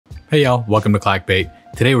Hey y'all, welcome to Clackbait.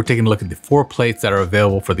 Today we're taking a look at the 4 plates that are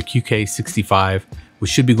available for the QK65, which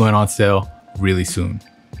should be going on sale really soon.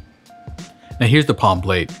 Now here's the POM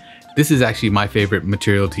plate. This is actually my favorite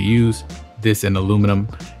material to use, this and aluminum.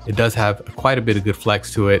 It does have quite a bit of good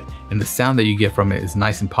flex to it, and the sound that you get from it is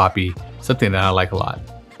nice and poppy, something that I like a lot.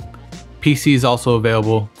 PC is also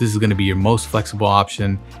available. This is going to be your most flexible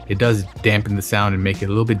option. It does dampen the sound and make it a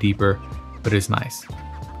little bit deeper, but it's nice.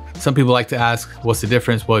 Some people like to ask, what's the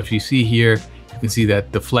difference? Well, if you see here, you can see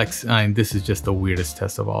that the flex, this is just the weirdest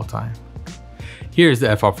test of all time. Here's the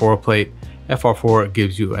FR4 plate. FR4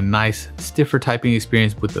 gives you a nice, stiffer typing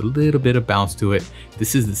experience with a little bit of bounce to it.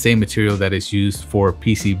 This is the same material that is used for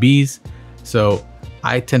PCBs. So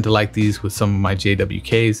I tend to like these with some of my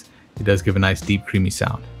JWKs. It does give a nice, deep, creamy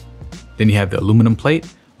sound. Then you have the aluminum plate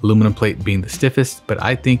being the stiffest, but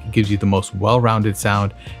I think it gives you the most well-rounded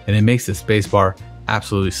sound, and it makes the spacebar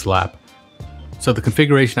absolutely slap. So the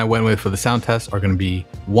configuration I went with for the sound test are going to be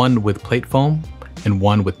one with plate foam and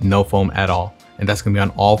one with no foam at all, and that's going to be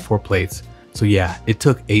on all 4 plates. So yeah, it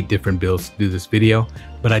took 8 different builds to do this video,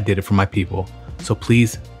 but I did it for my people. So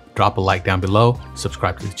please drop a like down below,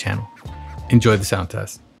 subscribe to the channel. Enjoy the sound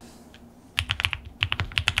test.